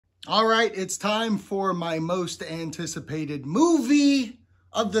All right, it's time for my most anticipated movie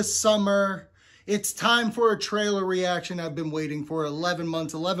of the summer. It's time for a trailer reaction I've been waiting for 11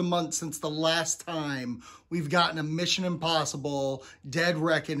 months since the last time we've gotten a Mission Impossible Dead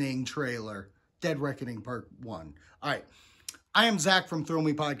Reckoning trailer. Dead Reckoning Part 1. All right. I am Zach from Thrill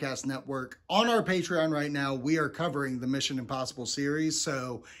Me Podcast Network. On our Patreon right now, we are covering the Mission Impossible series.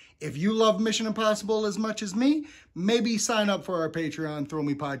 So if you love Mission Impossible as much as me, maybe sign up for our Patreon, Thrill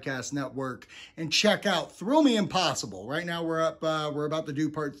Me Podcast Network, and check out Thrill Me Impossible. Right now we're about to do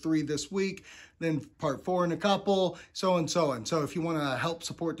part 3 this week, then part 4 in a couple, so and so on. So if you want to help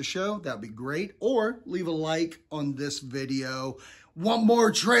support the show, that'd be great. Or leave a like on this video. Want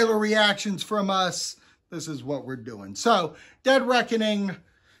more trailer reactions from us? This is what we're doing. So, Dead Reckoning,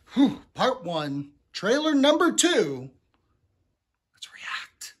 part 1, trailer number 2. Let's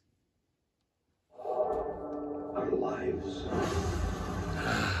react. Our lives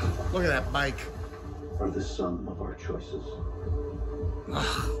Look at that bike. are the sum of our choices.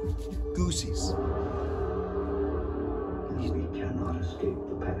 Goosies. We cannot escape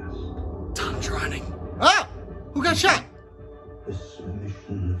the past. Tom's running. Ah! Who got shot? This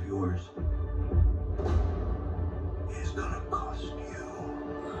mission of yours is gonna cost you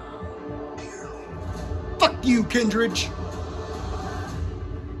dearly. Fuck you, Kindredge.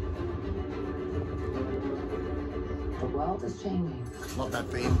 The world is changing. Love that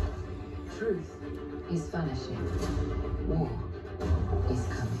theme. Truth is vanishing. War is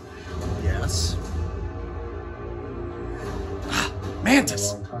coming. Yes. Ah,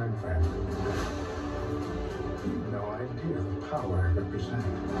 Mantis. Long time friend. No idea the power it represents.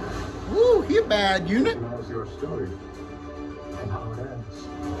 Woo, he a bad unit. Who knows your story and how it ends?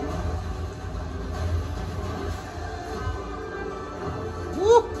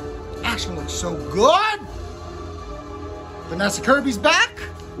 Woo! Action looks so good. Vanessa Kirby's back.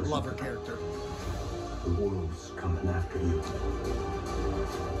 Love her character. The world's coming after you.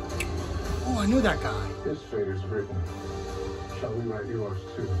 Oh, I knew that guy. His fate is written. Shall we write yours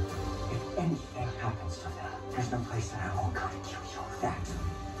too? If anything happens to them, there's no place that I won't go to kill you. That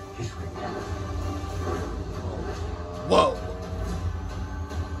is written. Whoa.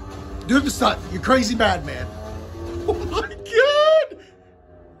 Do the stunt, you crazy madman. Oh my god.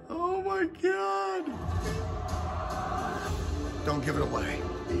 Oh my god. Don't give it away.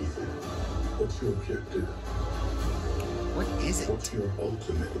 Ethan, what's your objective? What is it? What's your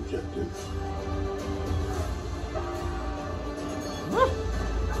ultimate objective? Woo.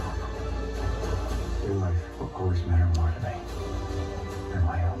 Your life will always matter more to me than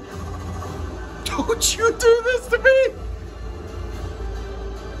my own. Don't you do this to me!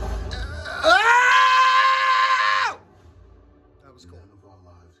 Ah! That was cool. None of our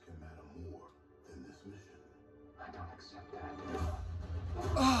lives can matter more than this mission. I don't accept that.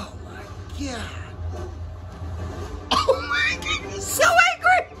 Oh my god. Oh my god, he's so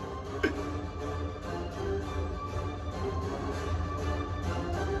angry!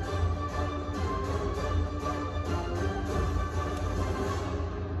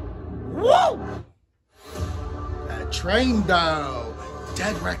 Whoa! That train though.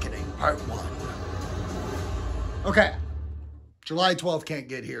 Dead Reckoning Part 1. Okay. July 12th can't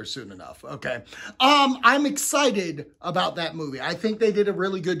get here soon enough. Okay. I'm excited about that movie. I think they did a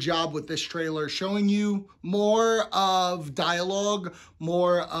really good job with this trailer, showing you more of dialogue,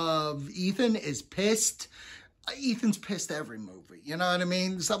 more of Ethan is pissed. Ethan's pissed every movie. You know what I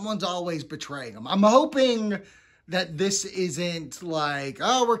mean? Someone's always betraying him. I'm hoping that this isn't like,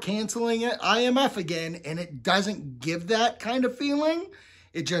 oh, we're canceling it, IMF again, and it doesn't give that kind of feeling.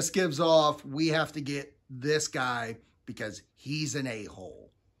 It just gives off, we have to get this guy because he's an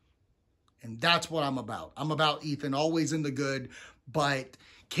a-hole. And that's what I'm about. I'm about Ethan always in the good, but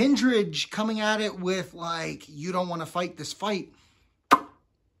Kindredge coming at it with like, you don't want to fight this fight.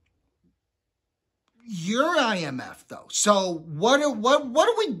 You're IMF though. So what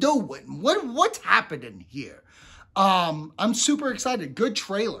are we doing? What's happening here? I'm super excited. Good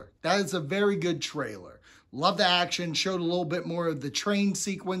trailer. That is a very good trailer. Love the action. Showed a little bit more of the train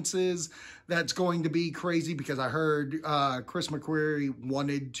sequences. That's going to be crazy because I heard Chris McQuarrie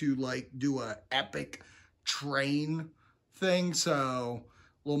wanted to like do a epic train thing. So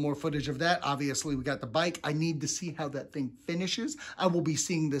a little more footage of that. Obviously, we got the bike. I need to see how that thing finishes. I will be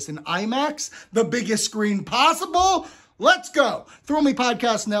seeing this in IMAX, the biggest screen possible. Let's go. Thrill Me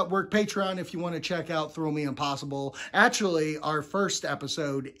Podcast Network, Patreon, if you want to check out Thrill Me Impossible. Actually, our first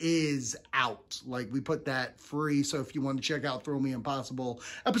episode is out. Like, we put that free, so if you want to check out Thrill Me Impossible,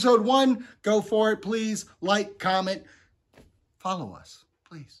 episode 1, go for it, please. Like, comment, follow us,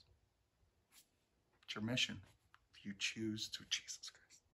 please. It's your mission. If you choose to, Jesus Christ.